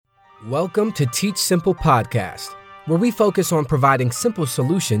Welcome to Teach Simple Podcast, where we focus on providing simple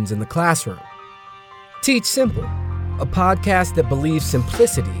solutions in the classroom. Teach Simple, a podcast that believes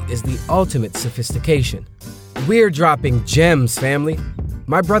simplicity is the ultimate sophistication. We're dropping gems, family.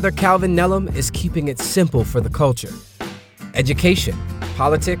 My brother Calvin Nellum is keeping it simple for the culture. Education,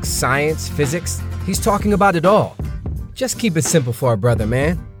 politics, science, physics, he's talking about it all. Just keep it simple for our brother,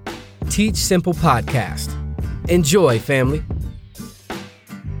 man. Teach Simple Podcast. Enjoy, family.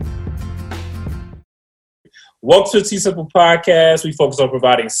 Welcome to the Teach Simple Podcast. We focus on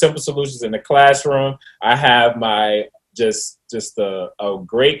providing simple solutions in the classroom. I have my just a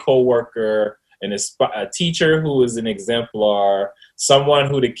great coworker and a teacher who is an exemplar,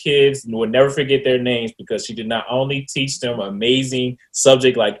 someone who the kids will never forget their names because she did not only teach them amazing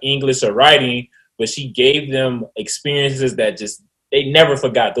subject like English or writing, but she gave them experiences that just they never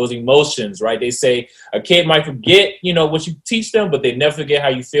forgot, those emotions, right? They say a kid might forget, what you teach them, but they never forget how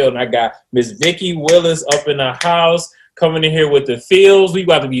you feel. And I got Miss Vicki Willis up in the house, coming in here with the feels. We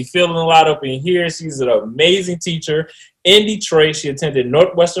about to be feeling a lot up in here. She's an amazing teacher in Detroit. She attended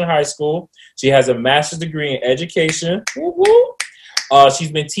Northwestern High School. She has a master's degree in education.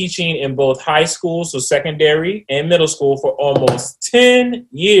 She's been teaching in both high school, so secondary and middle school for almost 10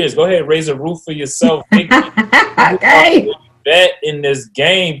 years. Go ahead, raise a roof for yourself, Vicki. Okay. Bet in this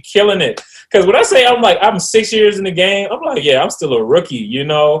game, killing it. Because when I say I'm 6 years in the game, I'm like, yeah, I'm still a rookie,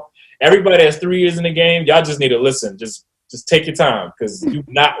 Everybody that's 3 years in the game, y'all just need to listen. Just take your time because you're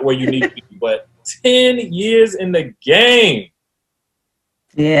not where you need to be. But 10 years in the game.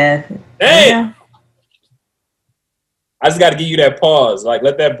 Yeah. Hey! Yeah. I just got to give you that pause. Like,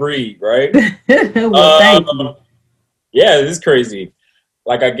 let that breathe, right? Well, thank you. Yeah, this is crazy.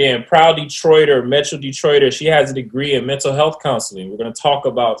 Like, again, proud Detroiter, Metro Detroiter. She has a degree in mental health counseling. We're going to talk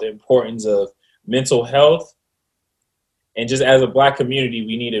about the importance of mental health. And just as a Black community,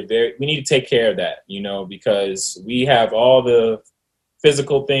 we need to take care of that, because we have all the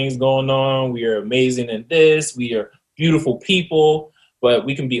physical things going on. We are amazing in this. We are beautiful people, but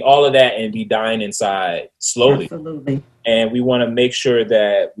we can be all of that and be dying inside slowly. Absolutely. And we want to make sure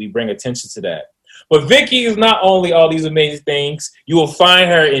that we bring attention to that. But Vicki is not only all these amazing things. You will find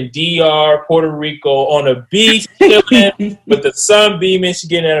her in DR, Puerto Rico, on a beach, chilling with the sun beaming. She's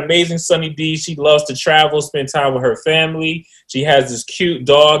getting an amazing sunny D. She loves to travel, spend time with her family. She has this cute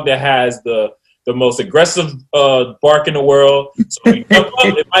dog that has the most aggressive bark in the world. So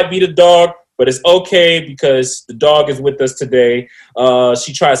it might be the dog, but it's okay because the dog is with us today.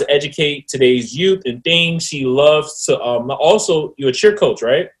 She tries to educate today's youth and things. She loves to also, you're a cheer coach,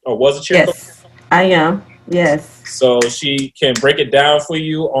 right? Or was a cheer coach? Yes, I am. Yes. So she can break it down for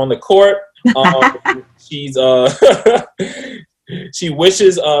you on the court. She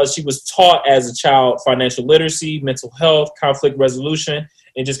wishes she was taught as a child financial literacy, mental health, conflict resolution,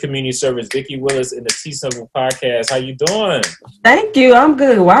 and just community service. Vicki Willis in the Teach Simple Podcast. How you doing? Thank you. I'm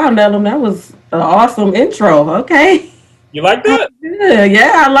good. Wow, Nellum, that was an awesome intro. Okay. You like that?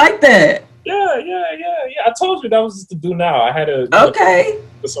 Yeah, I like that. Yeah. I told you that was just to do now. I had to. Okay.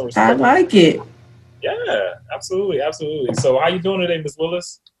 I like it. Yeah, absolutely. So how you doing today, Ms.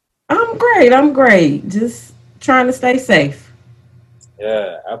 Willis? I'm great. Just trying to stay safe.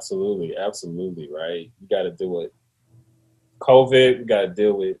 Yeah, absolutely, right? You got to deal with COVID. You got to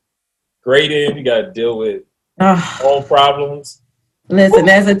deal with grading. You got to deal with all problems. Listen,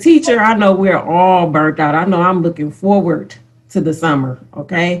 as a teacher, I know we're all burnt out. I know I'm looking forward to the summer,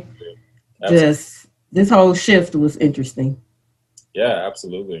 okay? Absolutely. Just this whole shift was interesting. Yeah,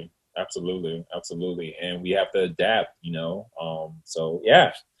 absolutely. And we have to adapt,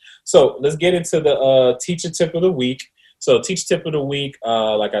 So let's get into the teacher tip of the week. So teacher tip of the week,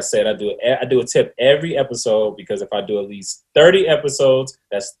 like I said, I do a tip every episode because if I do at least 30 episodes,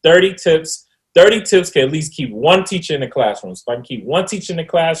 that's 30 tips. 30 tips can at least keep one teacher in the classroom. So if I can keep one teacher in the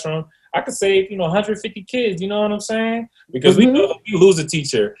classroom, I could save, 150 kids. You know what I'm saying? Because we know if we lose a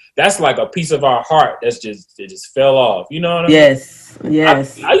teacher, that's like a piece of our heart that just fell off. You know what I mean? Yes. I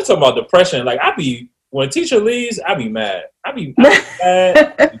you talking about depression? Like when a teacher leaves, I be mad. I be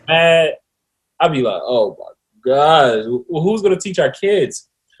mad. I be like, oh my God, who's gonna teach our kids?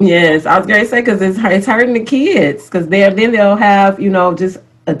 Yes, I was gonna say because it's hurting the kids because then they'll have just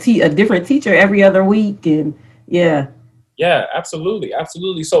a different teacher every other week and yeah. Yeah,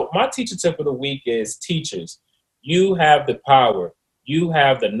 absolutely. So my teacher tip of the week is teachers. You have the power. You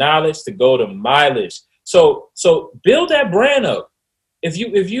have the knowledge to go the mileage. So build that brand up. If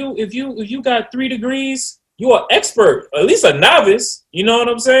you got 3 degrees, you're an expert, at least a novice. You know what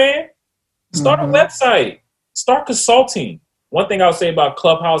I'm saying? Start a website. Start consulting. One thing I'll say about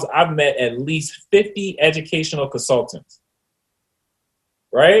Clubhouse, I've met at least 50 educational consultants.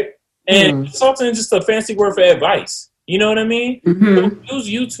 Right? And consulting is just a fancy word for advice. You know what I mean? Mm-hmm. So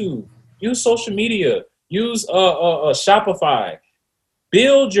use YouTube, use social media, use Shopify.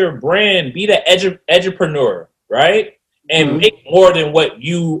 Build your brand, be the edupreneur, right? And make more than what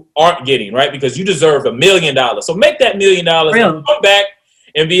you aren't getting, right? Because you deserve $1 million. So make that $1 million and come back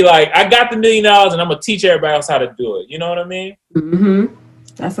and be like, I got the $1 million and I'm going to teach everybody else how to do it. You know what I mean? Mm-hmm.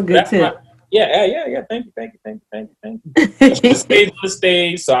 That's a good tip. Yeah. Thank you. On the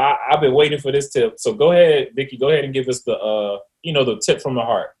stage. So I've been waiting for this tip. So go ahead, Vicky, go ahead and give us the, the tip from the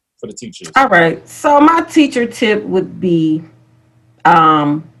heart for the teachers. All right. So my teacher tip would be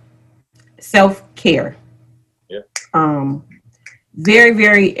self-care. Yeah. Very,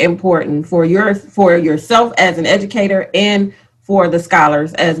 very important for yourself as an educator and for the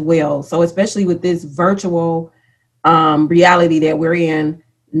scholars as well. So especially with this virtual reality that we're in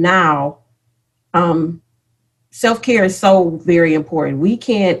now, self-care is so very important. We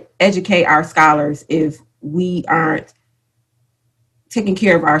can't educate our scholars if we aren't taking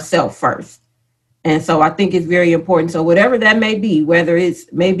care of ourselves first. And so I think it's very important. So whatever that may be, whether it's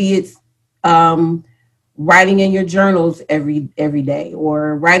writing in your journals every day,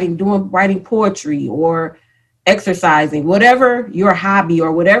 or writing poetry, or exercising, whatever your hobby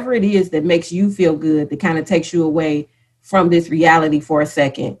or whatever it is that makes you feel good, that kind of takes you away from this reality for a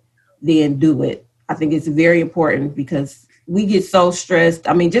second, then do it. I think it's very important because we get so stressed.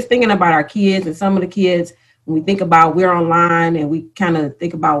 I mean, just thinking about our kids, and some of the kids, when we think about we're online and we kind of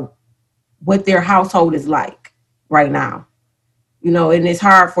think about what their household is like right now, and it's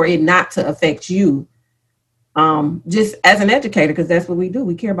hard for it not to affect you, just as an educator, because that's what we do.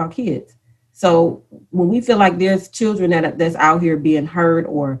 We care about kids. So when we feel like there's children that's out here being hurt,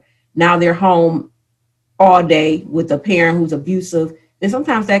 or now they're home all day with a parent who's abusive, then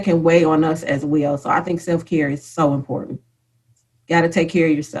sometimes that can weigh on us as well. So I think self-care is so important. Got to take care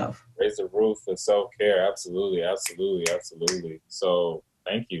of yourself. Raise the roof for self-care. Absolutely. So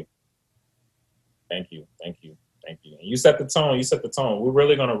thank you. And you set the tone. We're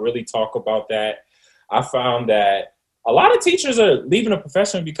really going to really talk about that. I found that a lot of teachers are leaving the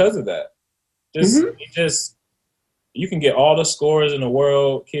profession because of that. You can get all the scores in the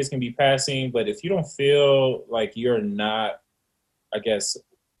world, kids can be passing, but if you don't feel like you're not, I guess,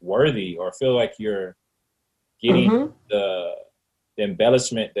 worthy, or feel like you're getting the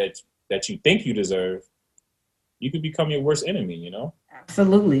embellishment that you think you deserve, you could become your worst enemy,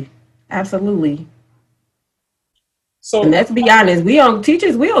 Absolutely. So, and let's be honest, we don't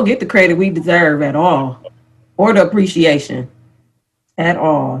get the credit we deserve at all, or the appreciation at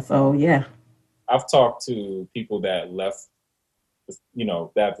all. So yeah. I've talked to people that left,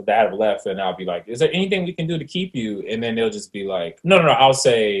 that have left, and I'll be like, is there anything we can do to keep you? And then they'll just be like, no, I'll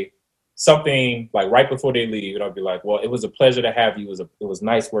say something like right before they leave, and I'll be like, well, it was a pleasure to have you. It was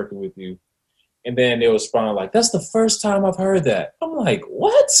nice working with you. And then they will respond like, that's the first time I've heard that. I'm like,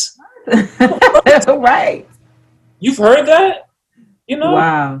 what? Right. You've heard that?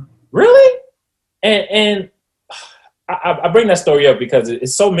 Wow. Really? And I bring that story up because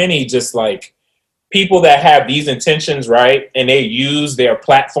it's so many just like people that have these intentions, right? And they use their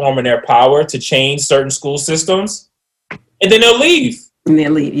platform and their power to change certain school systems. And then they'll leave.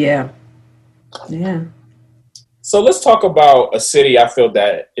 Yeah. Yeah. So let's talk about a city I feel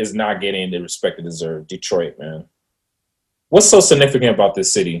that is not getting the respect it deserves, Detroit, man. What's so significant about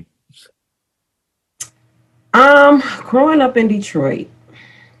this city? Growing up in Detroit,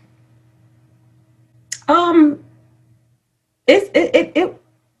 it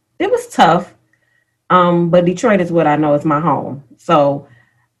was tough. But Detroit is what I know is my home. So,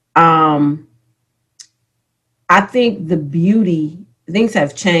 I think things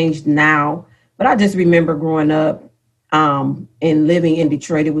have changed now, but I just remember growing up, and living in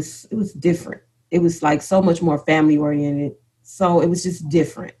Detroit, it was different. It was like so much more family oriented. So it was just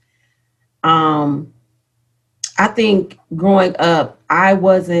different. I think growing up, I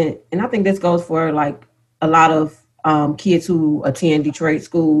wasn't, and I think this goes for like a lot of kids who attend Detroit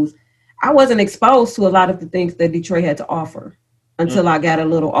schools. I wasn't exposed to a lot of the things that Detroit had to offer until I got a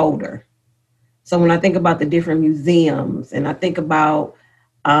little older. So when I think about the different museums, and I think about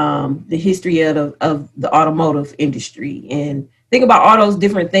the history of the automotive industry, and think about all those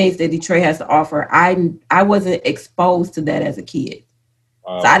different things that Detroit has to offer, I wasn't exposed to that as a kid.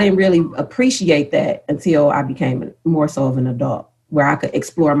 So I didn't really appreciate that until I became more so of an adult, where I could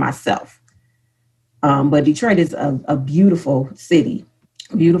explore myself. But Detroit is a beautiful city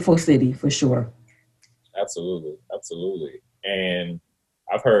for sure. Absolutely. And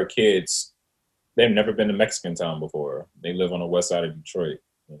I've heard kids, they've never been to Mexican Town before. They live on the west side of Detroit.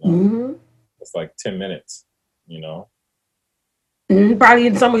 It's like 10 minutes,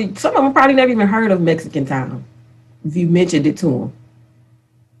 Probably some of them probably never even heard of Mexican Town. If you mentioned it to them,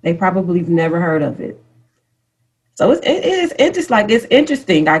 they probably have never heard of it. So it's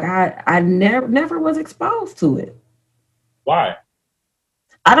interesting. Like I never was exposed to it. Why?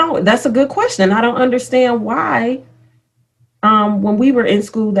 I don't. That's a good question. I don't understand why. When we were in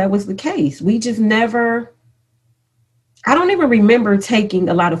school, that was the case. We just never. I don't even remember taking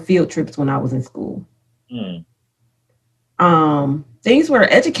a lot of field trips when I was in school. Mm. Things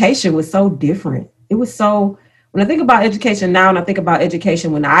where education was so different. It was so. When I think about education now, and I think about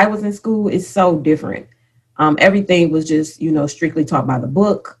education when I was in school, it's so different. Everything was just, strictly taught by the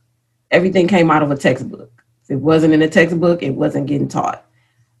book. Everything came out of a textbook. If it wasn't in a textbook, it wasn't getting taught.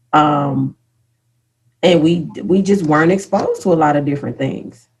 And we just weren't exposed to a lot of different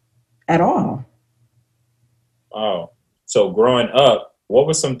things at all. Oh, so growing up, what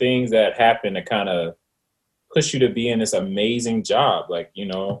were some things that happened to kind of push you to be in this amazing job? Like,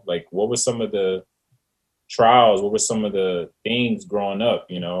 what were some of the trials? What were some of the things growing up?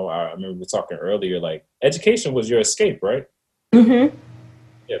 I remember we were talking earlier, like education was your escape, right? Mm-hmm.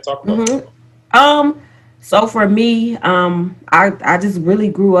 Yeah, talk about that. So for me, I just really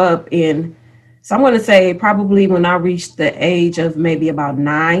grew up in, so I'm going to say probably when I reached the age of maybe about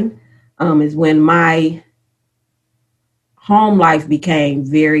 9, is when my home life became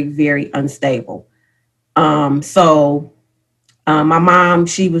very, very unstable. My mom,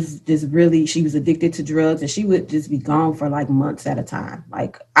 she was addicted to drugs, and she would just be gone for like months at a time.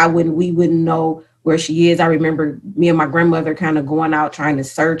 Like we wouldn't know where she is. I remember me and my grandmother kind of going out trying to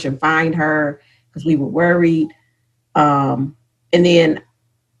search and find her because we were worried. And then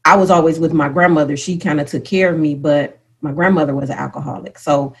I was always with my grandmother. She kind of took care of me, but my grandmother was an alcoholic.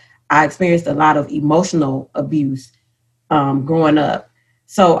 So I experienced a lot of emotional abuse growing up.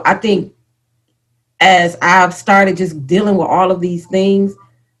 So I think as I've started just dealing with all of these things,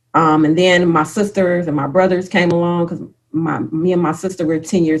 and then my sisters and my brothers came along, because me and my sister were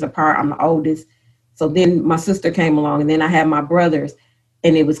 10 years apart. I'm the oldest. So then my sister came along, and then I had my brothers,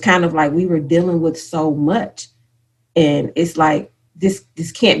 and it was kind of like we were dealing with so much. And it's like, this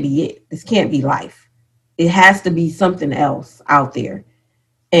can't be it. This can't be life. It has to be something else out there.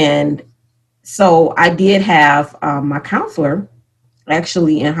 And so I did have my counselor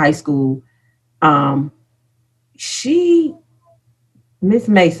actually in high school. Miss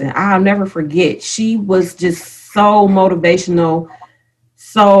Mason, I'll never forget. She was just so motivational.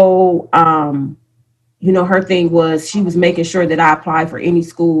 So, her thing was she was making sure that I applied for any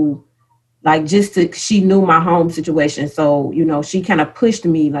school, like she knew my home situation. So, she kind of pushed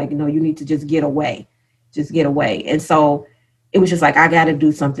me like, you need to just get away. And so it was just like, I got to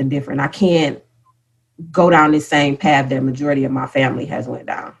do something different. I can't go down this same path that majority of my family has went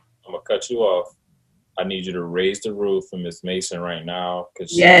down. I'm going to cut you off. I need you to raise the roof for Miss Mason right now,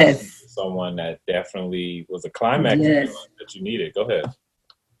 because she's someone that definitely was a climax that you needed. Go ahead.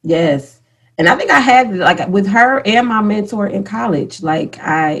 Yes. And I think I had, like, with her and my mentor in college, like,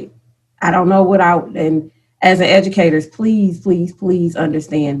 I don't know and as an educator, please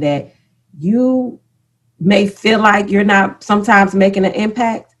understand that you may feel like you're not sometimes making an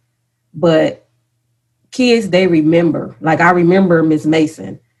impact, but kids, they remember. Like, I remember Miss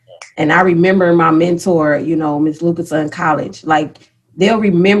Mason. And I remember my mentor, Ms. Lucas in college. Like, they'll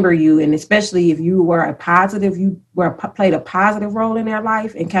remember you, and especially if you played a positive role in their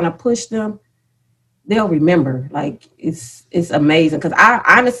life and kind of pushed them, they'll remember. Like, it's amazing. Because I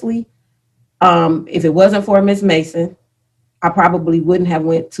honestly, if it wasn't for Miss Mason, I probably wouldn't have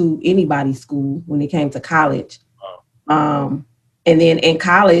went to anybody's school when it came to college. And then in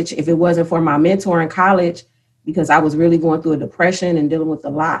college, if it wasn't for my mentor in college, because I was really going through a depression and dealing with a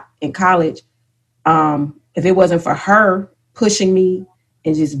lot in college. If it wasn't for her pushing me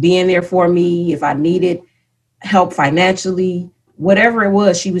and just being there for me, if I needed help financially, whatever it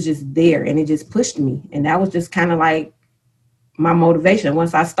was, she was just there, and it just pushed me. And that was just kind of like my motivation.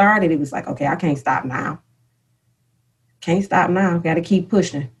 Once I started, it was like, okay, I can't stop now. Got to keep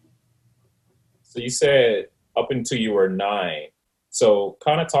pushing. So you said up until you were 9. So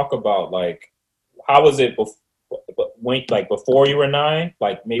kind of talk about, like, how was it before you were 9,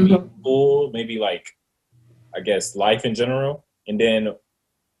 like maybe school, maybe like, I guess, life in general. And then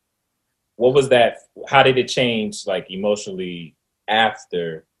what was that? How did it change, like, emotionally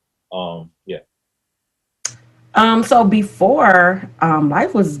after? So before,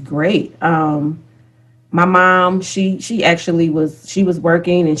 life was great. My mom, she actually was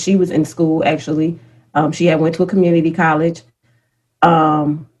working, and she was in school actually. She had went to a community college.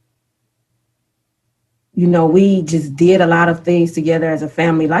 We just did a lot of things together as a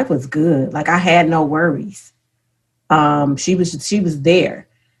family. Life was good. Like, I had no worries. She was there.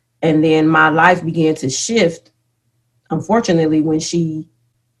 And then my life began to shift, unfortunately, when she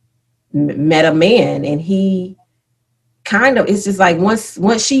met a man, and he kind of, it's just like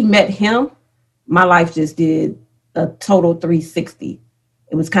once she met him, my life just did a total 360.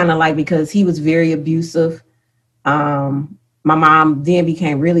 It was kind of like, because he was very abusive. My mom then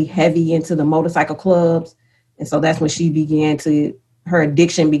became really heavy into the motorcycle clubs. And so that's when her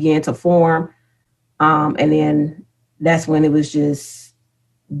addiction began to form. And then that's when it was just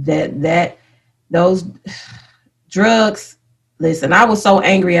those drugs. Listen, I was so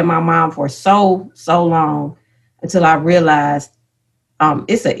angry at my mom for so long until I realized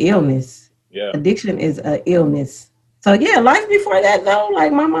it's an illness. Yeah. Addiction is an illness. So yeah, life before that though,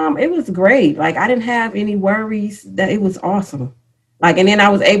 like my mom, it was great. Like I didn't have any worries. That it was awesome. Like, and then I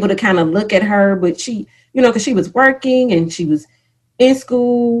was able to kind of look at her, but she, because she was working and she was in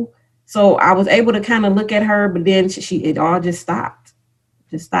school. So I was able to kind of look at her, but then it all just stopped.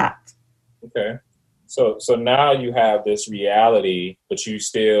 Okay. So now you have this reality, but so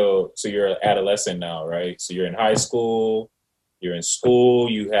you're an adolescent now, right? So you're in high school, you're in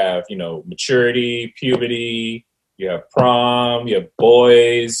school, you have, maturity, puberty, you have prom, you have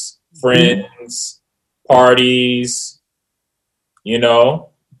boys, friends, parties,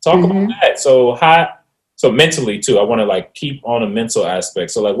 talk about that. So mentally too, I want to keep on a mental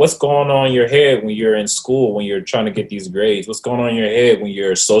aspect. So what's going on in your head when you're in school, when you're trying to get these grades? What's going on in your head when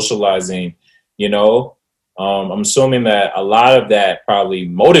you're socializing? I'm assuming that a lot of that probably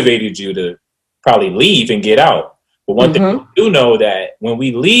motivated you to probably leave and get out. But one thing we do know, that when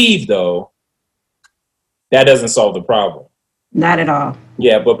we leave though, that doesn't solve the problem. Not at all.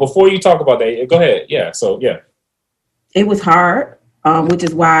 Yeah. But before you talk about that, go ahead. Yeah. So yeah. It was hard, which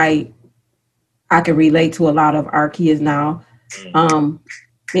is why I can relate to a lot of our kids now.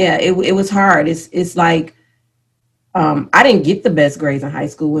 It was hard. It's like, I didn't get the best grades in high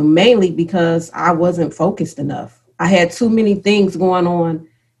school, and mainly because I wasn't focused enough. I had too many things going on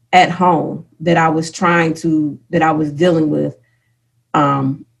at home that I was dealing with.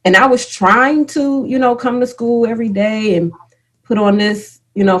 And I was trying to, come to school every day and put on this,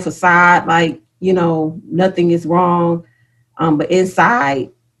 facade, like, nothing is wrong. But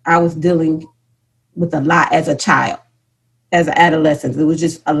inside, I was dealing with a lot as a child, as an adolescent. It was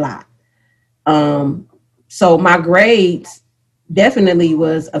just a lot. So my grades definitely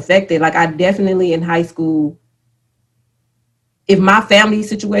was affected. Like I definitely in high school, if my family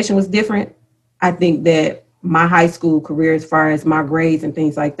situation was different, I think that my high school career, as far as my grades and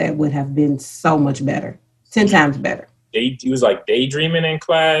things like that, would have been so much better, 10 times better. You was daydreaming in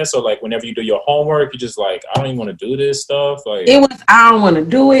class, or whenever you do your homework, you just I don't even want to do this stuff. It was, I don't want to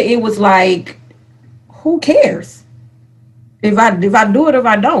do it. It was like, who cares if I do it or if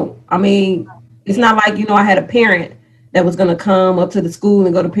I don't? I mean, it's not like, I had a parent that was going to come up to the school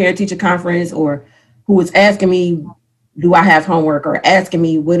and go to parent-teacher conference, or who was asking me, do I have homework, or asking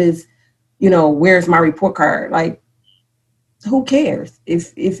me, what is, where's my report card? Like, who cares?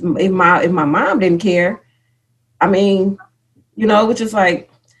 If my mom didn't care, I mean, it was just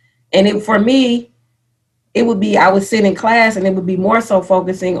and for me, it would be, I would sit in class and it would be more so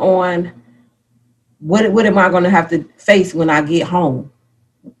focusing on what am I going to have to face when I get home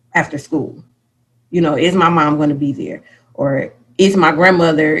after school? Is my mom going to be there? Or is my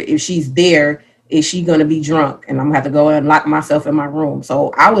grandmother, if she's there, is she going to be drunk? And I'm going to have to go and lock myself in my room.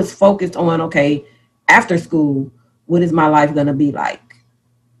 So I was focused on, okay, after school, what is my life going to be like?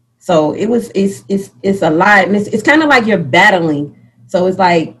 So it's a lot. And it's kind of like you're battling. So it's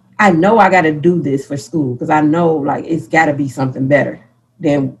like, I know I got to do this for school, because I know it's got to be something better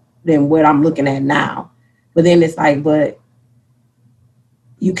than what I'm looking at now. But then it's but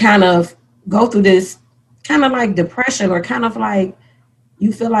you kind of go through this kind of depression, or kind of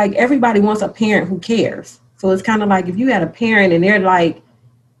you feel like everybody wants a parent who cares. So it's kind of if you had a parent and they're and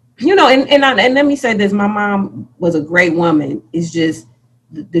let me say this, my mom was a great woman. It's just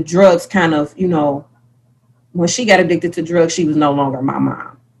the drugs kind of, when she got addicted to drugs, she was no longer my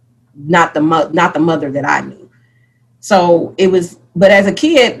mom, not the mother that I knew. So it was, but as a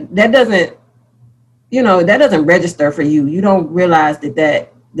kid, that doesn't register for you. You don't realize that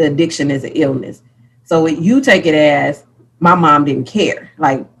the addiction is an illness. So you take it as, my mom didn't care.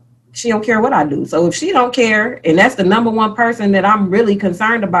 She don't care what I do. So if she don't care, and that's the number one person that I'm really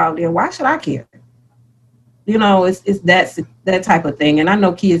concerned about, then why should I care? It's that type of thing. And I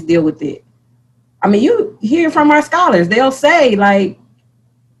know kids deal with it. I mean, you hear from our scholars, they'll say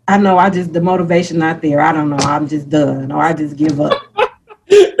I know the motivation not there. I don't know. I'm just done, or I just give up.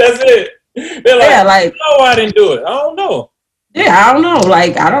 That's it. They're no, I didn't do it. I don't know. Yeah, I don't know.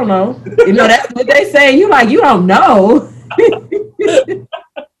 Like, I don't know. That's what they say. You like, you don't know.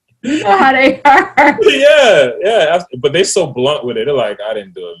 You know how they are. Yeah. But they're so blunt with it. They're like, I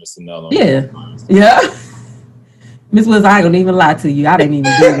didn't do it, Mr. Nello. Yeah. Yeah. Miss Woods, I ain't gonna even lie to you. I didn't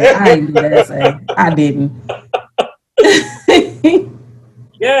even do it. I didn't do that essay. I didn't.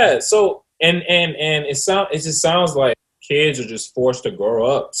 Yeah. So and it just sounds like kids are just forced to grow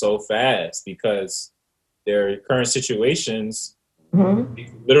up so fast because their current situations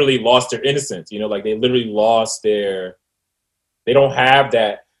literally lost their innocence. Like they literally lost they don't have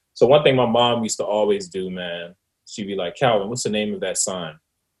that. So one thing my mom used to always do, man, she'd be like, Calvin, what's the name of that sign?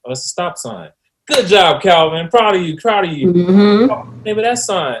 Oh, it's a stop sign. Good job, Calvin. Proud of you. Mm-hmm. Oh, name of that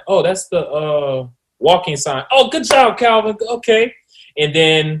sign. Oh, that's the walking sign. Oh, good job, Calvin. Okay. And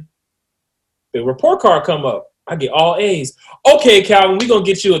then the report card come up. I get all A's. Okay, Calvin, we're going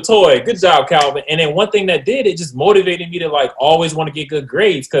to get you a toy. Good job, Calvin. And then one thing that did, it just motivated me to like always want to get good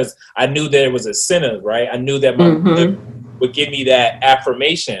grades because I knew there was incentive, right? I knew that my mother would give me that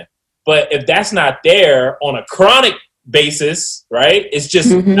affirmation. But if that's not there on a chronic basis, right, it's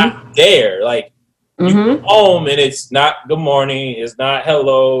just not there. Like you come home and it's not good morning, it's not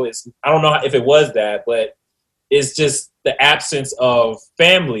hello. I don't know if it was that, but it's just the absence of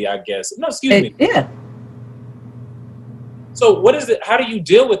family, I guess. No, excuse me. Yeah. So what is it? How do you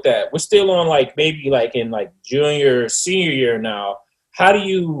deal with that? We're still on like maybe like in like junior, senior year now. How do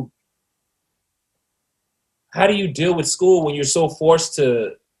you deal with school when you're forced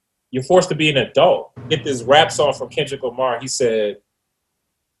to be an adult? Get this rap song from Kendrick Lamar. He said,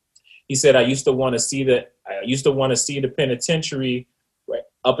 I used to want to see the penitentiary right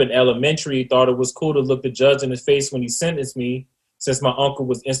up in elementary. Thought it was cool to look the judge in the face when he sentenced me. Since my uncle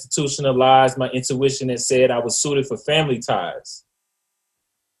was institutionalized, my intuition had said I was suited for family ties.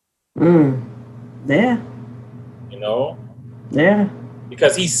 Yeah. Yeah.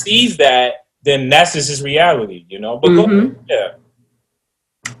 Because he sees that, then that's just his reality, But go ahead. Yeah.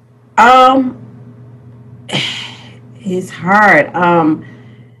 It's hard.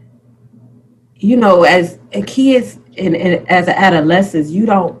 As a kids and as an adolescent, you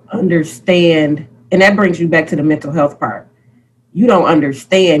don't understand, and that brings you back to the mental health part. You don't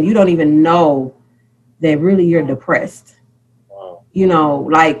understand. You don't even know that really you're depressed. Wow.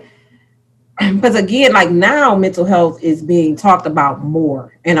 Because again, like now mental health is being talked about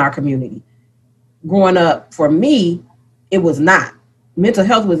more in our community. Growing up, for me, it was not. Mental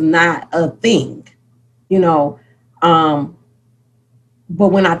health was not a thing, but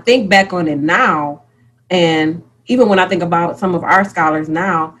when I think back on it now, and even when I think about some of our scholars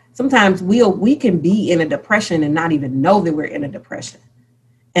now, sometimes we can be in a depression and not even know that we're in a depression.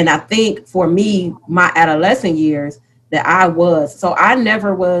 And I think for me, my adolescent years that I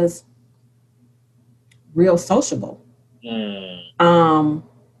never was real sociable.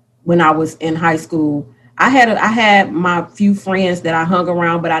 When I was in high school, I had my few friends that I hung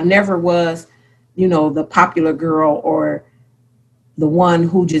around, but I never was, the popular girl or the one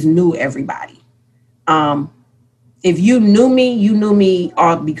who just knew everybody. If you knew me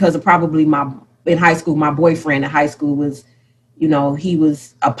all because of probably in high school, my boyfriend in high school was, he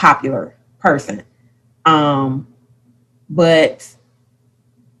was a popular person. But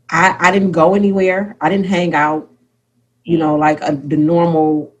I didn't go anywhere. I didn't hang out, like the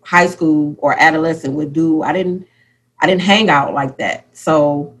normal high school or adolescent would do. I didn't hang out like that.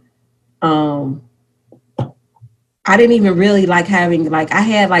 So, I didn't even really like having, like, I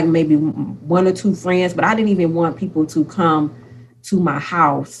had like maybe one or two friends, but I didn't even want people to come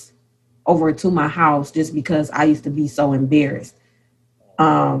over to my house just because I used to be so embarrassed.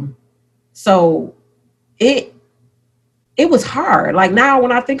 So it was hard. Like now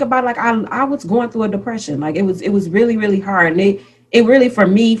when I think about it, like I was going through a depression. Like it was really, really hard. And it really, for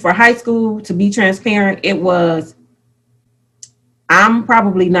me, for high school, to be transparent, I'm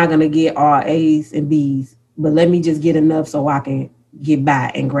probably not going to get all A's and B's, but let me just get enough so I can get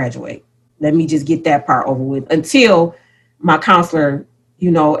by and graduate. Let me just get that part over with until my counselor,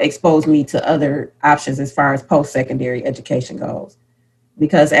 exposed me to other options as far as post-secondary education goes.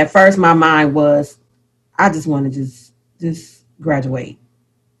 Because at first my mind was, I just want to just graduate.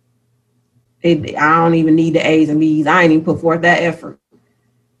 I don't even need the A's and B's. I ain't even put forth that effort.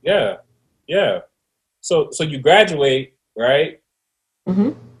 Yeah. So you graduate, right?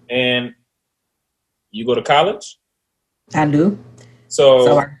 Mm-hmm. And you go to college? I do.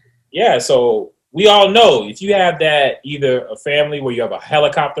 So we all know if you have that, either a family where you have a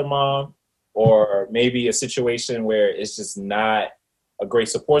helicopter mom or maybe a situation where it's just not a great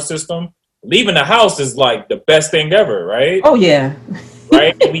support system, leaving the house is like the best thing ever, right? Oh, yeah.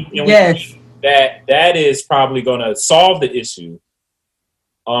 Right? Yes. that is probably going to solve the issue.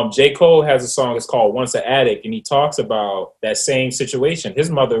 J. Cole has a song, it's called Once an Addict, and he talks about that same situation. His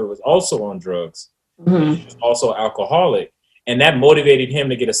mother was also on drugs. Mm-hmm. She was also alcoholic. And that motivated him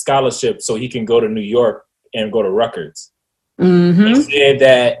to get a scholarship so he can go to New York and go to Rutgers. Mm-hmm. He said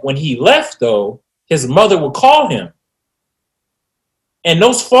that when he left, though, his mother would call him. And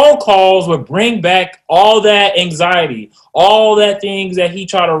those phone calls would bring back all that anxiety, all that things that he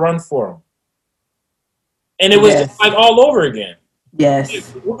tried to run for him. And it was just like all over again.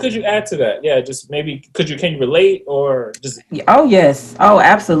 Yes. What could you add to that? Yeah, just maybe can you relate or just Oh yes. Oh,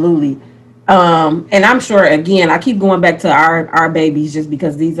 absolutely. And I'm sure again, I keep going back to our babies just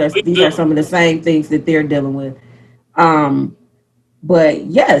because these are some of the same things that they're dealing with. But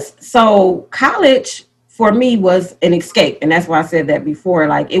yes, so college for me was an escape, and that's why I said that before.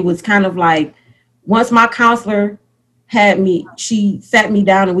 Like it was kind of like once my counselor she sat me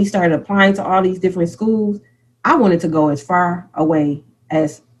down and we started applying to all these different schools. I wanted to go as far away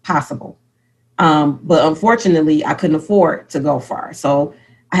as possible. But unfortunately, I couldn't afford to go far. So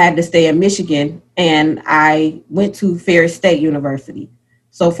I had to stay in Michigan, and I went to Ferris State University.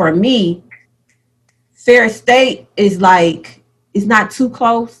 So for me, Ferris State is like, it's not too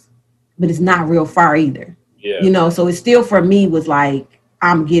close, but it's not real far either. Yeah. So it still for me was like,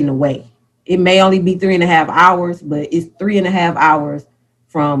 I'm getting away. It may only be 3.5 hours, but it's 3.5 hours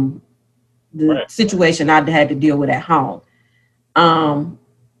from the situation I had to deal with at home. And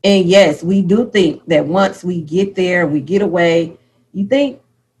yes, we do think that once we get there, we get away, you think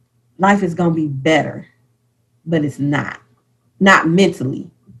life is going to be better, but it's not mentally.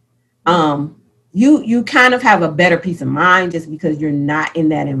 You kind of have a better peace of mind just because you're not in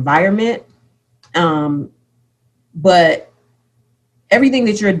that environment. But everything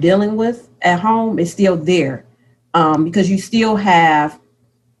that you're dealing with at home is still there. Because you still have,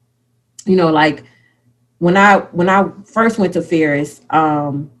 like when I first went to Ferris,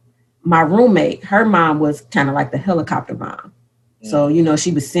 my roommate, her mom was kind of like the helicopter mom. So,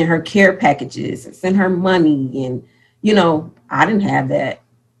 she would send her care packages and send her money. And, I didn't have that.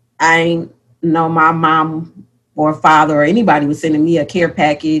 I ain't know my mom or father or anybody was sending me a care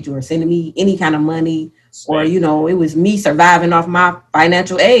package or sending me any kind of money. Or, it was me surviving off my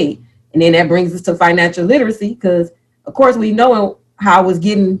financial aid. And then that brings us to financial literacy because, of course, we know how I was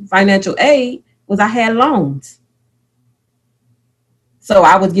getting financial aid was I had loans. So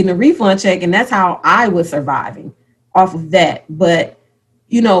I was getting a refund check, and that's how I was surviving off of that. But,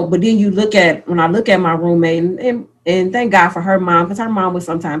 but then when I look at my roommate, and thank God for her mom, because her mom would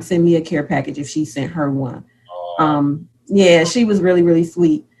sometimes send me a care package if she sent her one. Yeah, she was really, really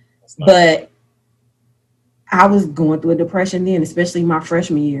sweet. Nice. But I was going through a depression then, especially my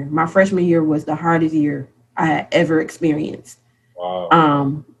freshman year. My freshman year was the hardest year I had ever experienced.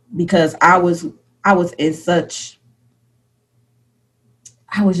 Wow. Because I was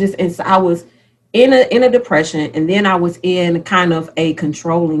in a depression, and then I was in kind of a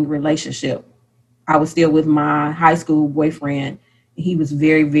controlling relationship. I was still with my high school boyfriend. He was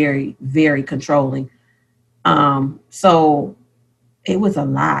very, very, very controlling. So it was a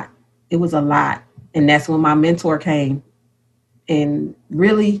lot. It was a lot. And that's when my mentor came. And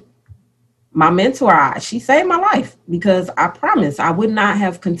really, my mentor, she saved my life because I promise I would not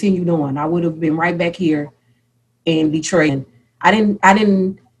have continued on. I would have been right back here in Detroit. I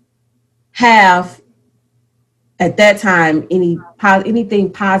didn't have at that time anything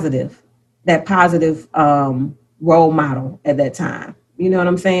positive, that positive role model at that time. You know what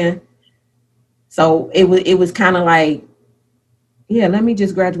I'm saying? So it was kind of like, yeah, let me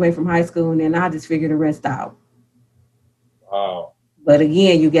just graduate from high school and then I'll just figure the rest out. Wow. But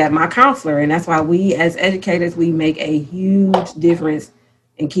again, you got my counselor, and that's why we as educators, we make a huge difference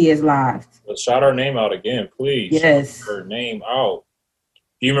in kids' lives. Well, shout her name out again, please. Yes. Shout her name out.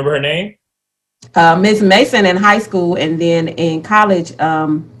 Do you remember her name? Miss Mason in high school, and then in college,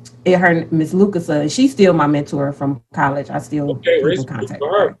 her Miss Lucas. She's still my mentor from college. I still keep in contact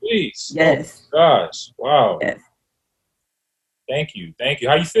with her. Please. Yes. Oh, gosh. Wow. Yes. Thank you.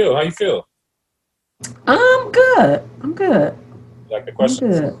 How you feel? I'm good. Like the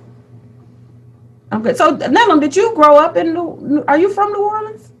question. I'm good. So, Nelum, did you grow up are you from New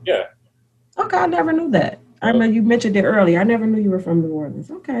Orleans? Yeah. Okay, I never knew that. I remember you mentioned it earlier. I never knew you were from New Orleans.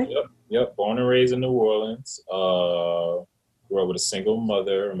 Okay. Yep. Born and raised in New Orleans. Grew up with a single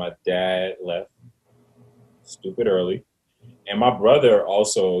mother. My dad left stupid early. And my brother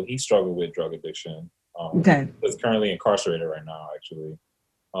also, he struggled with drug addiction. Okay. He's currently incarcerated right now, actually.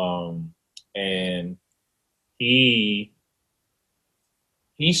 And he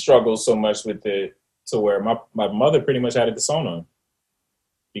struggled so much with it to where my mother pretty much had to disown him.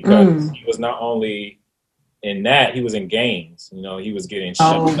 because he was not only in that, he was in gangs. You know, he was getting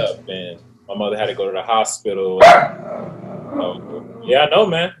shot up, and my mother had to go to the hospital. Yeah, I know,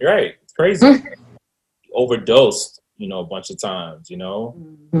 man. You're right. It's crazy. Overdosed, you know, a bunch of times, you know.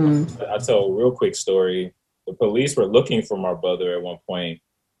 I'll tell a real quick story. The police were looking for my brother at one point,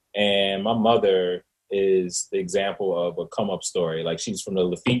 and my mother is the example of a come-up story. Like, she's from the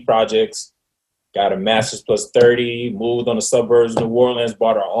Lafitte Projects, got a master's plus 30, moved on the suburbs of New Orleans,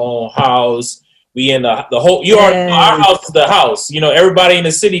 bought her own house. We in the whole, you already know, our house is the house. You know, everybody in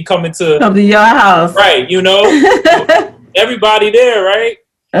the city come to your house. Right, you know. Everybody there, right?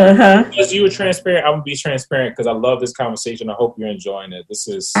 Because you were transparent, I'm going to be transparent because I love this conversation. I hope you're enjoying it.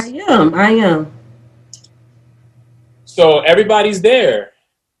 I am. So everybody's there.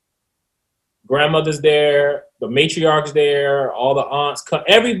 Grandmother's there. The matriarch's there. All the aunts.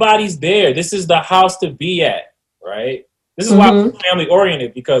 Everybody's there. This is the house to be at, right? This is why I'm family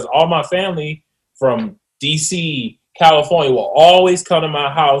oriented, because all my family from DC, California will always come to my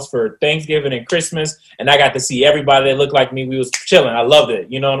house for Thanksgiving and Christmas, and I got to see everybody that looked like me. We was chilling. I loved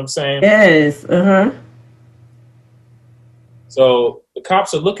it. You know what I'm saying? Yes. So the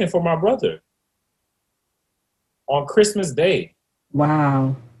cops are looking for my brother on Christmas Day.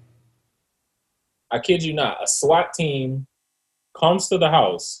 Wow. I kid you not. A SWAT team comes to the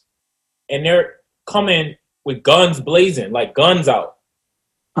house, and they're coming with guns blazing, like guns out.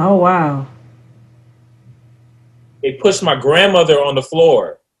 Oh, wow. They pushed my grandmother on the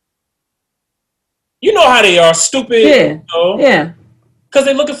floor. You know how they are, stupid. Yeah. You know? Yeah. Because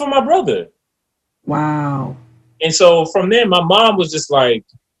they're looking for my brother. Wow. And so from then, my mom was just like,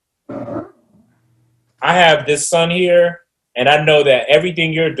 I have this son here, and I know that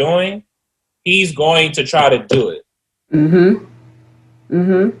everything you're doing, he's going to try to do it.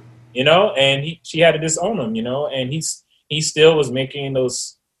 You know, and she had to disown him, you know, and he still was making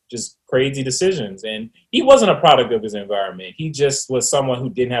those just crazy decisions. And he wasn't a product of his environment. He just was someone who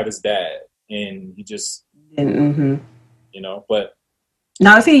didn't have his dad. And he just, you know, but.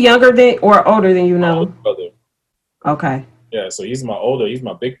 Now, is he younger than or older than you know? Older brother. Okay. Yeah, so he's my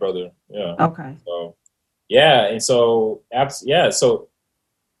big brother. Yeah. Okay. So, yeah, and so, so,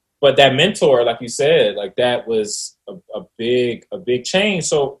 but that mentor, like you said, like that was a big change.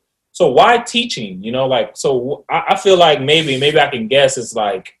 So why teaching? You know, like, so I feel like maybe I can guess it's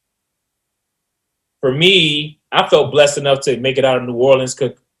like, for me, I felt blessed enough to make it out of New Orleans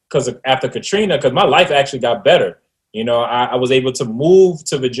because after Katrina, because my life actually got better. You know, I was able to move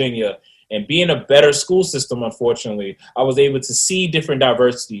to Virginia and be in a better school system, unfortunately. I was able to see different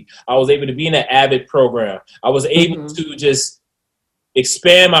diversity. I was able to be in an AVID program. I was able to just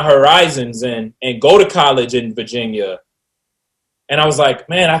expand my horizons and go to college in Virginia. And I was like,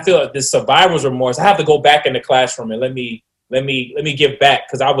 man, I feel like this survivor's remorse. I have to go back in the classroom and let me give back,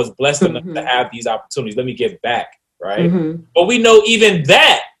 because I was blessed enough to have these opportunities. Let me give back, right? But we know even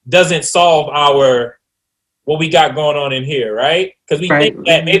that doesn't solve what we got going on in here, right? Because we think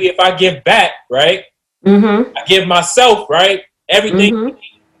that maybe if I give back, right, I give myself, right, everything,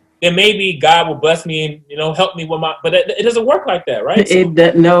 then maybe God will bless me and, you know, help me with but it doesn't work like that, right?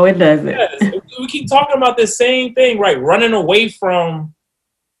 No, it doesn't. Yes, we keep talking about the same thing, right? Running away from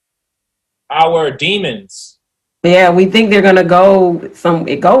our demons. Yeah, we think they're gonna go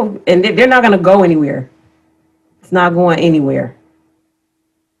and they're not gonna go anywhere. It's not going anywhere.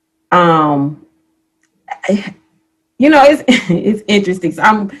 You know, it's interesting.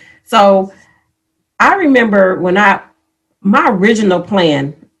 So I remember when my original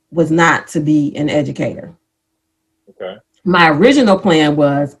plan was not to be an educator. Okay. My original plan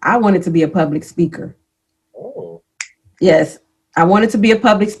was I wanted to be a public speaker. Oh. Yes, I wanted to be a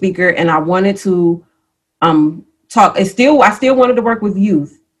public speaker, and I wanted to talk. I still wanted to work with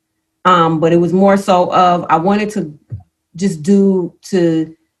youth, but it was more so of I wanted to just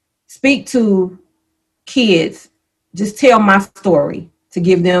to speak to kids, just tell my story, to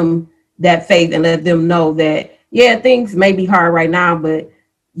give them that faith and let them know that, yeah, things may be hard right now, but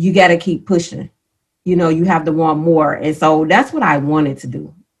you got to keep pushing. You know, you have to want more. And so that's what I wanted to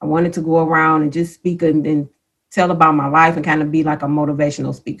do. I wanted to go around and just speak and tell about my life and kind of be like a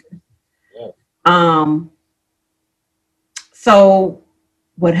motivational speaker. Yeah. So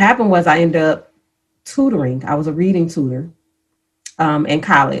what happened was I ended up tutoring. I was a reading tutor in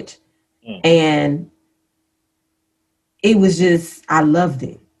college. And it was just, I loved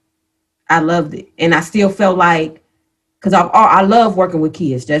it. And I still felt like, because I love working with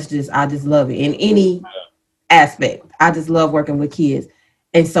kids. I just love it in any aspect. I just love working with kids.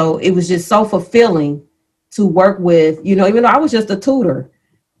 And so it was just so fulfilling to work with, you know, even though I was just a tutor,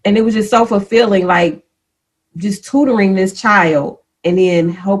 and it was just so fulfilling, like just tutoring this child and then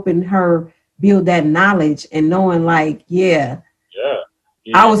helping her build that knowledge and knowing like, Yeah.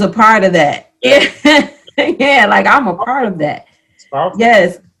 I was a part of that. Yeah. Yeah, like I'm a part of that. It's powerful.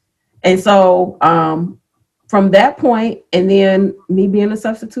 Yes. And so from that point, and then me being a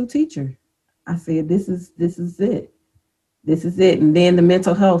substitute teacher, I said, this is it. This is it. And then the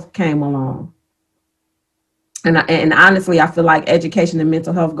mental health came along. And honestly, I feel like education and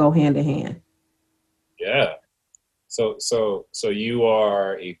mental health go hand in hand. Yeah. So you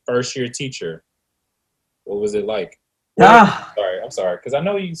are a first year teacher. What was it like? I'm sorry, because I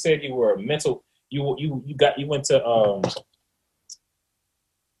know you said you were a mental. You went to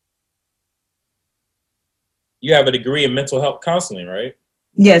you have a degree in mental health counseling, right?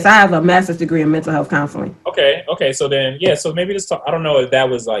 Yes, I have a master's degree in mental health counseling. Okay. So then, so maybe let's talk. I don't know if that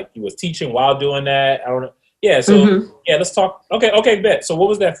was like you was teaching while doing that. I don't know. Yeah. So let's talk. Okay, bet. So what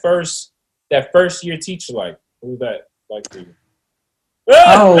was that first year teacher like? What was that like for you?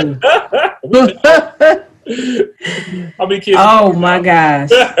 Oh. How many kids? Oh my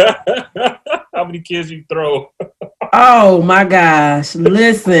gosh. How many kids you throw? Oh my gosh.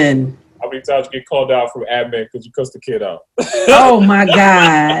 Listen. How many times you get called out from admin because you cussed the kid out? Oh my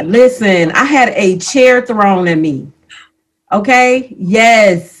God. Listen, I had a chair thrown at me. Okay?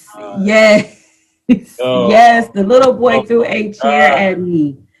 Yes. Yes. Yes. The little boy threw a chair at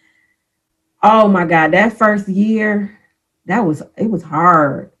me. Oh my God. That first year, it was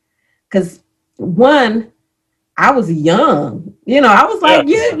hard. Because one, I was young. I was like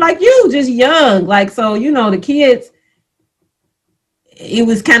you, just young. Like, so, the kids, it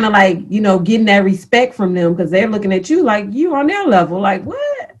was kind of like, getting that respect from them because they're looking at you like you on their level. Like,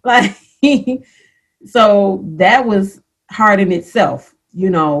 what? Like, so that was hard in itself,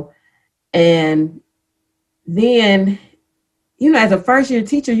 and then, as a first year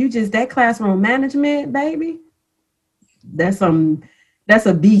teacher, that classroom management, baby, that's a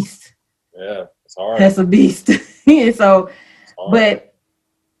beast. Yeah, it's hard. That's a beast. So, but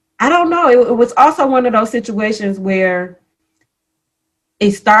I don't know. It was also one of those situations where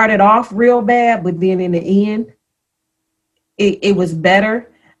it started off real bad, but then in the end, it was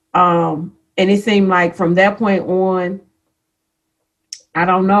better. And it seemed like from that point on, I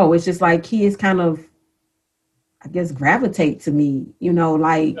don't know. It's just like kids kind of, I guess, gravitate to me,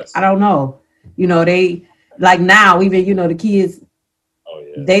 like, yes. I don't know. They like now, even, the kids,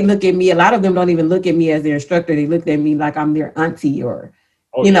 they look at me. A lot of them don't even look at me as their instructor. They look at me like I'm their auntie or,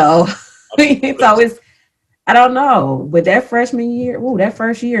 So it's, I don't know. But that freshman year, that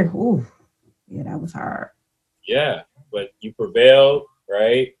first year, that was hard. Yeah, but you prevailed,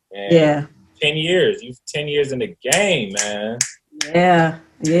 right? And 10 years. You've 10 years in the game, man. Yeah.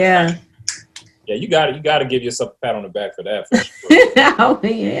 Yeah, you got to give yourself a pat on the back for that. For sure. Oh,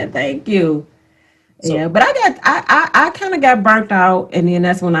 yeah, thank you. So, but I kind of got burnt out, and then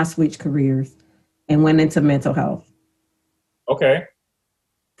that's when I switched careers and went into mental health. Okay.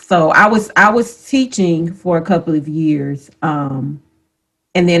 So I was teaching for a couple of years, and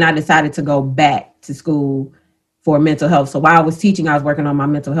then I decided to go back to school for mental health. So while I was teaching, I was working on my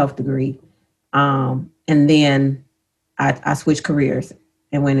mental health degree, and then I switched careers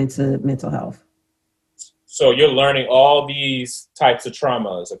and went into mental health. So you're learning all these types of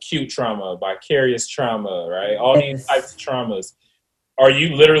traumas: acute trauma, vicarious trauma, right? All these types of traumas. Are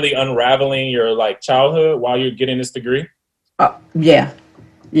you literally unraveling your childhood while you're getting this degree? Yeah,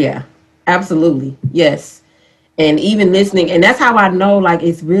 absolutely. Yes. And even listening, and that's how I know,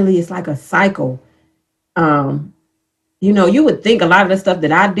 it's like a cycle. You would think a lot of the stuff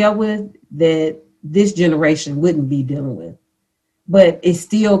that I dealt with that this generation wouldn't be dealing with, but it's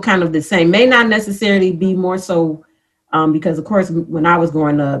still kind of the same. May not necessarily be more so, because of course, when I was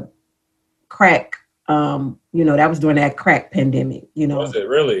growing up, crack, that was during that crack pandemic, Was it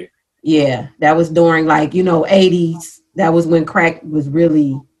really? Yeah. That was during 80s. That was when crack was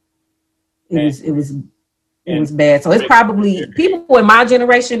really, it was bad. So it's probably people in my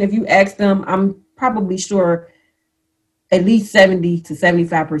generation, if you ask them, I'm probably sure at least 70 to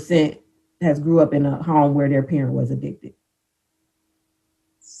 75% has grew up in a home where their parent was addicted.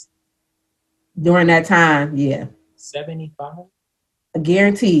 During that time, yeah. 75?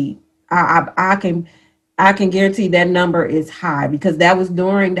 Guaranteed. I can guarantee that number is high because that was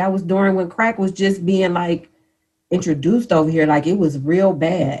during when crack was just being introduced over here. It was real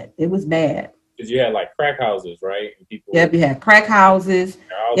bad. It was bad. Because you had crack houses, right? And people you had crack houses.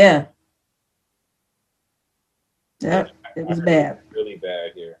 Yeah. Yep. It was bad. Really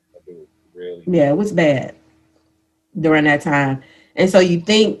bad here. Really. Yeah, it was bad during that time. And so you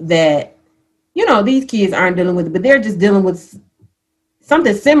think that, these kids aren't dealing with it, but they're just dealing with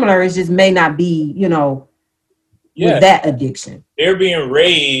something similar. It just may not be, Yeah. with that addiction. They're being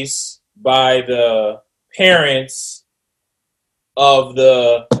raised by the parents of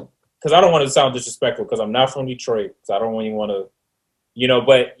the, because I don't want to sound disrespectful because I'm not from Detroit, so I don't even want to,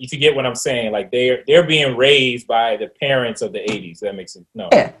 but you get what I'm saying. Like they're being raised by the parents of the 80s. That makes sense. No.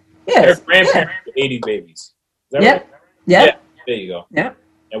 Yeah. Yes. They're grandparents of the 80s babies. Is that Yep. right? Yep. Yeah. There you go. Yep.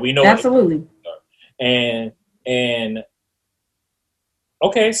 And we know absolutely. And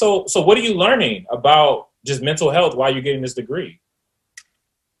okay, so what are you learning about just mental health while you're getting this degree?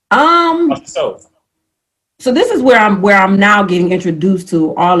 So this is where I'm now getting introduced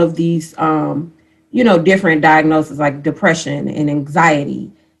to all of these different diagnoses like depression and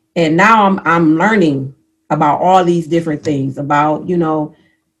anxiety. And now I'm learning about all these different things about,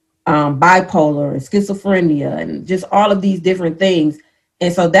 bipolar and schizophrenia and just all of these different things.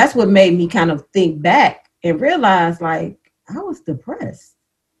 And so that's what made me kind of think back and realize like I was depressed.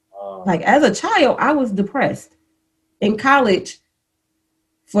 Like as a child, I was depressed. In college,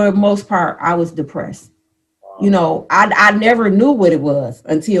 for the most part, I was depressed. I never knew what it was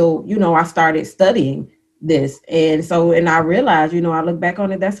until, I started studying this. And I realized, I look back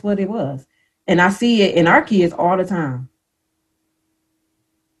on it, that's what it was. And I see it in our kids all the time.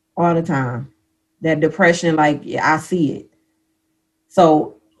 All the time. That depression, I see it.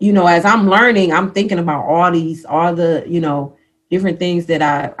 So, as I'm learning, I'm thinking about all the, different things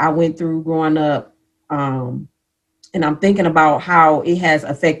that I went through growing up. And I'm thinking about how it has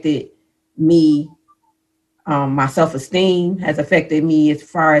affected me. My self-esteem has affected me as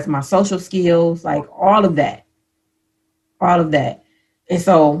far as my social skills, like all of that. And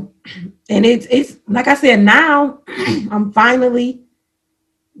so, and it's like I said, now I'm finally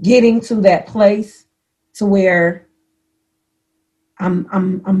getting to that place to where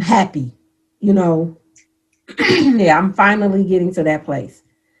I'm happy, yeah, I'm finally getting to that place.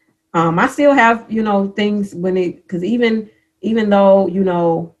 I still have, things because even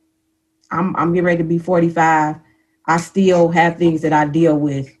though, I'm getting ready to be 45, I still have things that I deal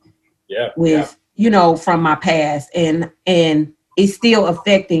with, from my past, and it's still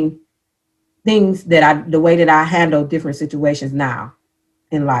affecting things the way that I handle different situations now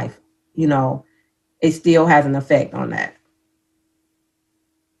in life. It still has an effect on that.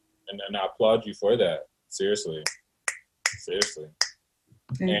 And I applaud you for that. Seriously.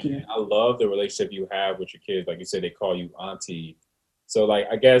 Thank you. I love the relationship you have with your kids. Like you said, they call you auntie. So like,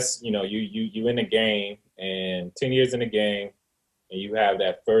 I guess, you in the game and 10 years in the game and you have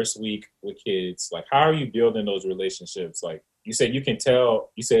that first week with kids, like how are you building those relationships? Like you said, you can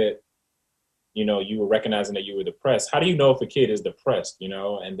tell, you were recognizing that you were depressed. How do you know if a kid is depressed,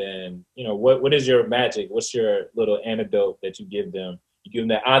 and then, what is your magic? What's your little antidote that you give them? You give them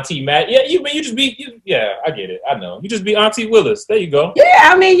that Auntie Matt. Yeah, you just be, I get it. I know. You just be Auntie Willis. There you go. Yeah,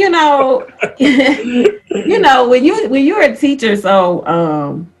 I mean, when you're a teacher,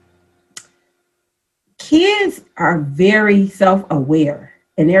 so kids are very self-aware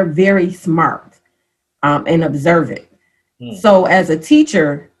and they're very smart and observant. So as a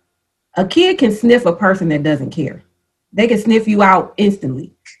teacher, a kid can sniff a person that doesn't care. They can sniff you out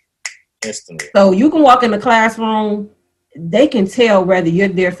instantly. So you can walk in the classroom, they can tell whether you're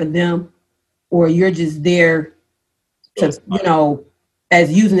there for them or you're just there to,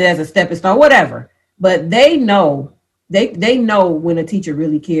 as using it as a stepping stone, whatever. But they know, they know when a teacher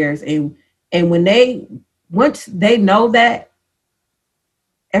really cares. And once they know that,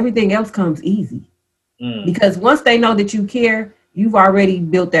 everything else comes easy. Because once they know that you care, you've already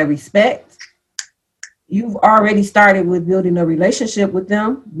built that respect. You've already started with building a relationship with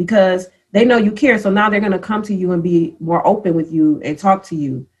them because they know you care. So now they're going to come to you and be more open with you and talk to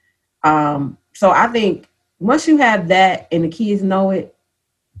you. So I think once you have that and the kids know it,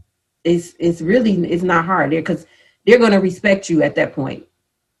 it's not hard there because they're going to respect you at that point.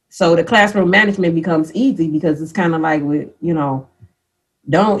 So the classroom management becomes easy because it's kind of like with,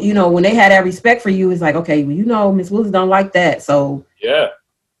 when they had that respect for you, it's like, okay, well, Miss Willis don't like that. So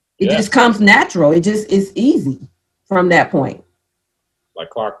it just comes natural. It just is easy from that point. Like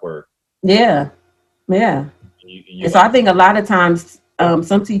clockwork. Yeah. And so I think a lot of times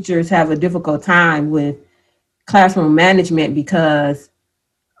some teachers have a difficult time with classroom management because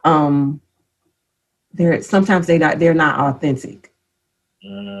they're not authentic.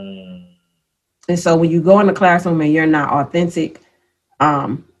 And so when you go in the classroom and you're not authentic,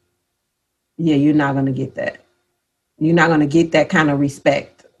 you're not going to get that. You're not going to get that kind of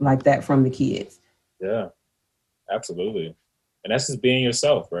respect like that from the kids. Yeah, absolutely. And that's just being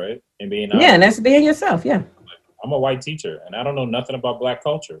yourself, right? And being honest. Yeah, and that's being yourself, yeah. I'm a white teacher, and I don't know nothing about Black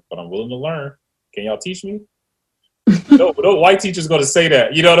culture, but I'm willing to learn. Can y'all teach me? No white teacher's going to say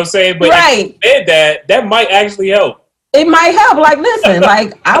that. You know what I'm saying? But Right. if you said that might actually help. It might help. Like, listen,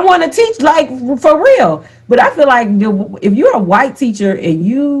 like I want to teach, like for real. But I feel like if you're a white teacher and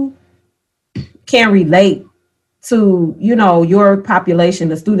you can relate to, you know, your population,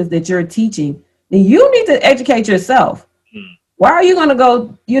 the students that you're teaching, then you need to educate yourself. Why are you going to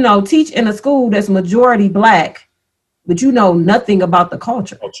go, you know, teach in a school that's majority Black, but you know nothing about the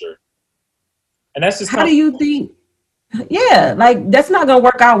culture? And that's just how do you think? Yeah, like that's not going to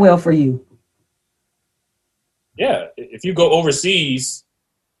work out well for you. Yeah, if you go overseas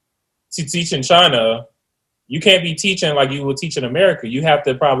to teach in China, you can't be teaching like you would teach in America. You have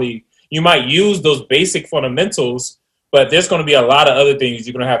to you might use those basic fundamentals, but there's going to be a lot of other things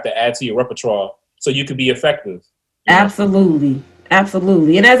you're going to have to add to your repertoire so you can be effective. Absolutely.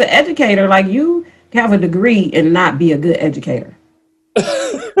 Absolutely. And as an educator, like you have a degree and not be a good educator.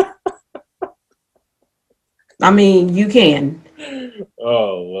 I mean, you can.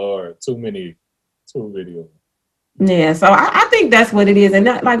 Oh, Lord. Too many of them. Yeah, so I think that's what it is. And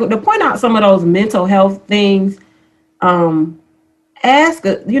that, like, to point out some of those mental health things, ask,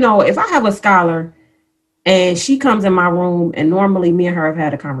 you know, if I have a scholar and she comes in my room and normally me and her have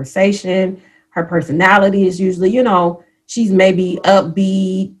had a conversation, her personality is usually, you know, she's maybe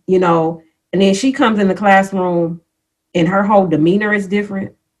upbeat, you know, and then she comes in the classroom and her whole demeanor is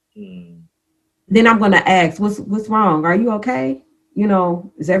different. Then I'm going to ask, what's wrong? Are you okay? You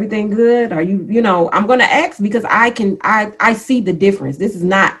know, is everything good? Are you know, I'm going to ask because I see the difference. This is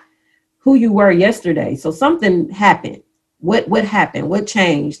not who you were yesterday. So something happened. What happened? What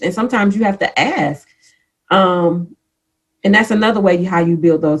changed? And sometimes you have to ask. And that's another way how you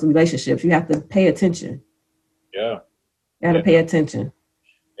build those relationships. You have to pay attention. Yeah. You got to pay attention.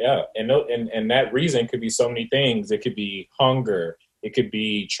 Yeah. And that reason could be so many things. It could be hunger. It could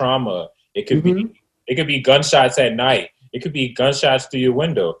be trauma. It could be gunshots at night. It could be gunshots through your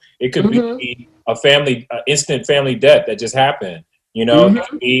window. It could be instant family death that just happened. You know, it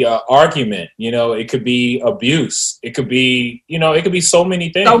could be an argument. You know, it could be abuse. It could be, you know, it could be so many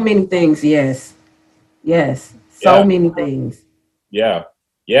things. So many things. Yes. So many things. Yeah.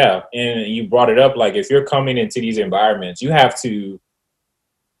 Yeah. And you brought it up. Like if you're coming into these environments, you have to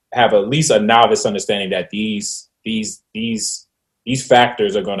have at least a novice understanding that these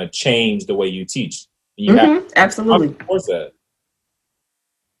factors are going to change the way you teach. You have to absolutely towards that.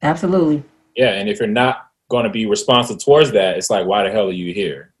 Absolutely. Yeah, and if you're not going to be responsive towards that, it's like, why the hell are you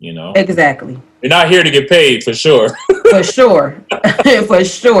here? You know, exactly. You're not here to get paid, for sure. For sure, for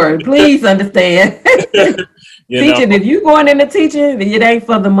sure. Please understand. Teaching, if you're going into teaching, it ain't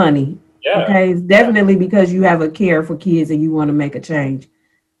for the money. Yeah. Okay, it's definitely because you have a care for kids and you want to make a change.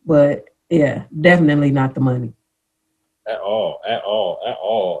 But yeah, definitely not the money. At all.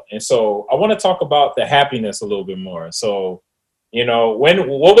 And so I want to talk about the happiness a little bit more. So, you know, what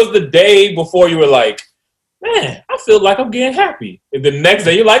was the day before you were like, man, I feel like I'm getting happy? And the next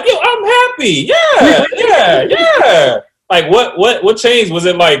day you're like, yo, I'm happy. Yeah. Like what changed? Was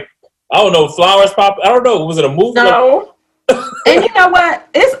it like, I don't know, flowers pop? I don't know. Was it a movie? No. And you know what?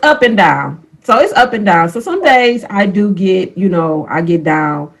 It's up and down. So it's up and down. So some days I do get, you know, I get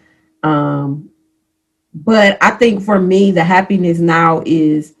down. But I think for me, the happiness now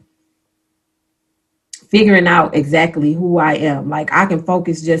is figuring out exactly who I am. Like I can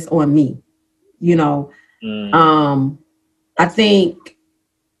focus just on me, you know. I think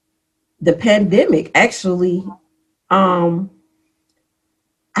the pandemic actually, I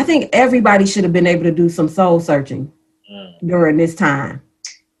think everybody should have been able to do some soul searching during this time.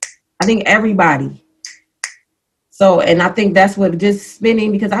 I think everybody. So, and I think that's what just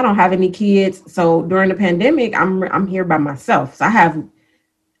spending, because I don't have any kids. So during the pandemic, I'm here by myself. So I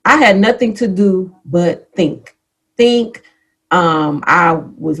had nothing to do but think. I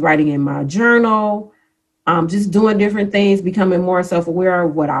was writing in my journal, just doing different things, becoming more self-aware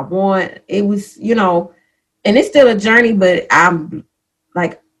of what I want. It was, you know, and it's still a journey, but I'm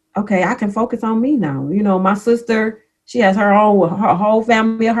like, okay, I can focus on me now. You know, my sister, she has her whole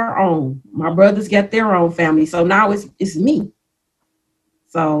family of her own. My brothers got their own family. So now it's me.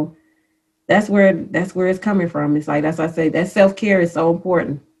 So that's where it's coming from. It's like, that's why I say that self-care is so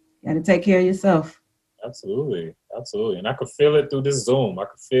important. You got to take care of yourself. Absolutely. And I could feel it through this Zoom. I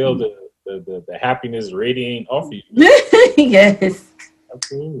could feel the happiness radiating off of you. Yes.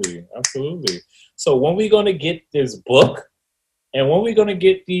 Absolutely. So when we going to get this book? And when we going to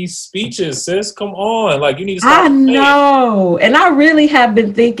get these speeches, sis? Come on. Like, you need to start. I know. And I really have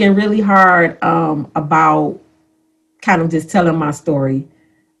been thinking really hard about kind of just telling my story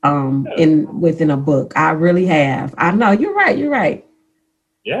within a book. I really have. I know. You're right.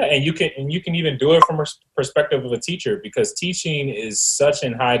 Yeah, and you can even do it from a perspective of a teacher, because teaching is such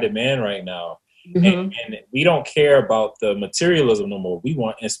in high demand right now, and we don't care about the materialism no more. We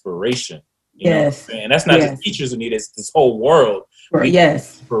want inspiration. You know what I'm saying? And that's not just teachers who need it, it's this whole world. We need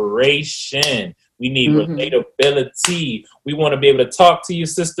inspiration. We need relatability. We want to be able to talk to your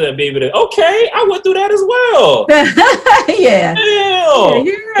sister and be able to, okay, I went through that as well. Yeah,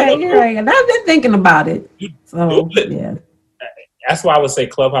 you're right. And I've been thinking about it. So, yeah. That's why I would say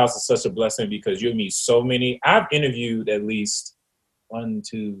Clubhouse is such a blessing, because you'll meet so many. I've interviewed at least 1,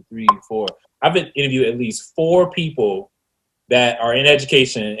 2, 3, 4. I've interviewed at least 4 people that are in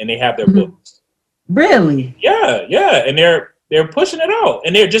education and they have their books. Really? Yeah. And they're pushing it out,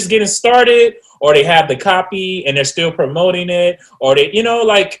 and they're just getting started, or they have the copy and they're still promoting it, or they,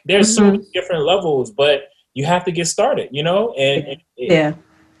 like there's so many different levels, but you have to get started, and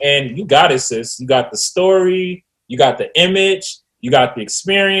you got it, sis. You got the story, you got the image, you got the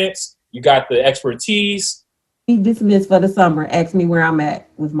experience, you got the expertise. Be dismissed for the summer. Ask me where I'm at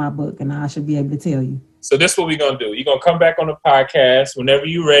with my book, and I should be able to tell you. So this is what we're going to do. You're going to come back on the podcast whenever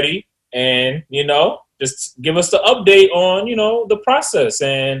you're ready, and, just give us the update on, the process.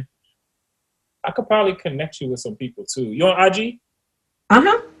 And I could probably connect you with some people, too. You on IG?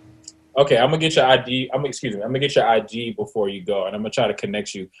 Uh-huh. Okay, I'm going to get your ID. I'm going to get your IG before you go, and I'm going to try to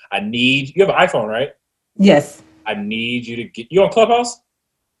connect you. You have an iPhone, right? Yes. I need you to you on Clubhouse?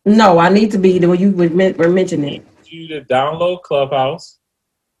 No, I need to be the way you were mentioning it. I need you to download Clubhouse,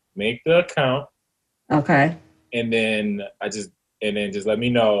 make the account. Okay. And then just let me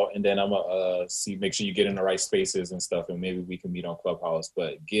know, and then I'm gonna make sure you get in the right spaces and stuff, and maybe we can meet on Clubhouse.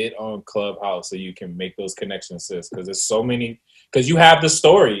 But get on Clubhouse so you can make those connections, sis, because there's so many. Because you have the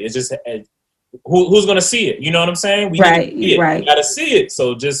story. It's just who's gonna see it? You know what I'm saying? We right. We gotta see it.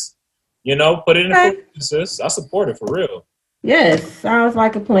 So just. Put it in the sis. I support it for real. Yes, sounds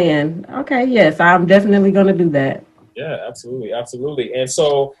like a plan. Okay, yes, I'm definitely going to do that. Yeah, absolutely, absolutely. And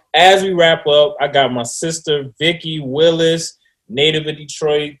so as we wrap up, I got my sister, Vicki Willis, native of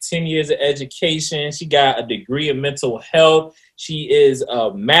Detroit, 10 years of education. She got a degree in mental health. She is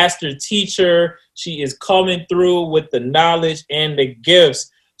a master teacher. She is coming through with the knowledge and the gifts.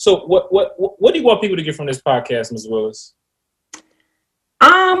 So what do you want people to get from this podcast, Ms. Willis?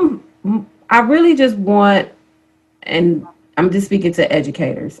 I really just want, and I'm just speaking to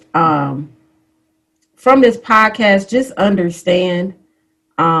educators, from this podcast, just understand,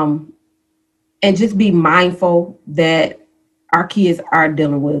 and just be mindful that our kids are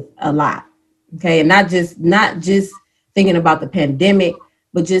dealing with a lot. Okay. And not just thinking about the pandemic,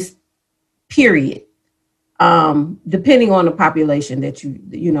 but just period. Depending on the population that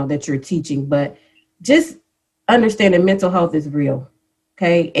that you're teaching, but just understand that mental health is real.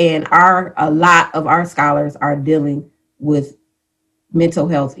 Okay. And a lot of our scholars are dealing with mental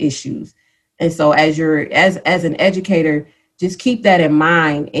health issues. And so as an educator, just keep that in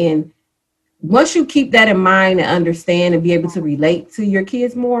mind. And once you keep that in mind and understand and be able to relate to your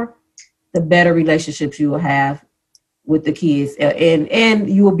kids more, the better relationships you will have with the kids, and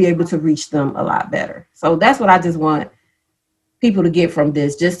you will be able to reach them a lot better. So that's what I just want people to get from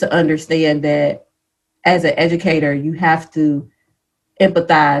this, just to understand that as an educator, you have to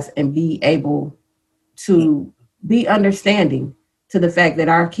empathize and be able to be understanding to the fact that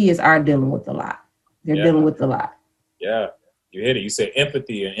our kids are dealing with a lot. They're dealing with a lot. Yeah, you hit it. You said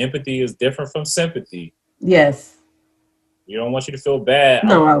empathy, and empathy is different from sympathy. Yes. You don't want you to feel bad.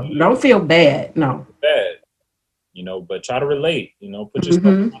 No, don't feel bad. No. Bad. But try to relate. Put yourself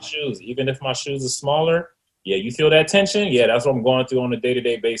in my shoes. Even if my shoes are smaller, yeah, you feel that tension? Yeah, that's what I'm going through on a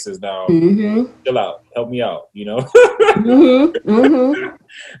day-to-day basis now. Chill out. Help me out,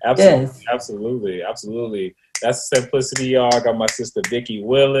 Absolutely. Yes. Absolutely. That's Simplicity, y'all. I got my sister, Vicki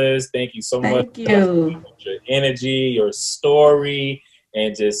Willis. Thank you so much. Thank you. Your energy, your story,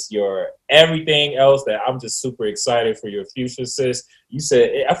 and just your everything else that I'm just super excited for your future, sis. You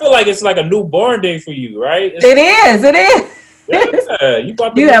said, I feel like it's like a newborn day for you, right? It is. Yeah,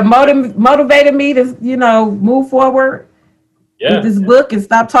 you have motivated me to, move forward with this book and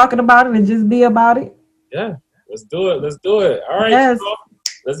stop talking about it and just be about it. Yeah, let's do it. All right. Yes.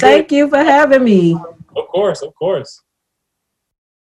 Thank you for having me. Of course.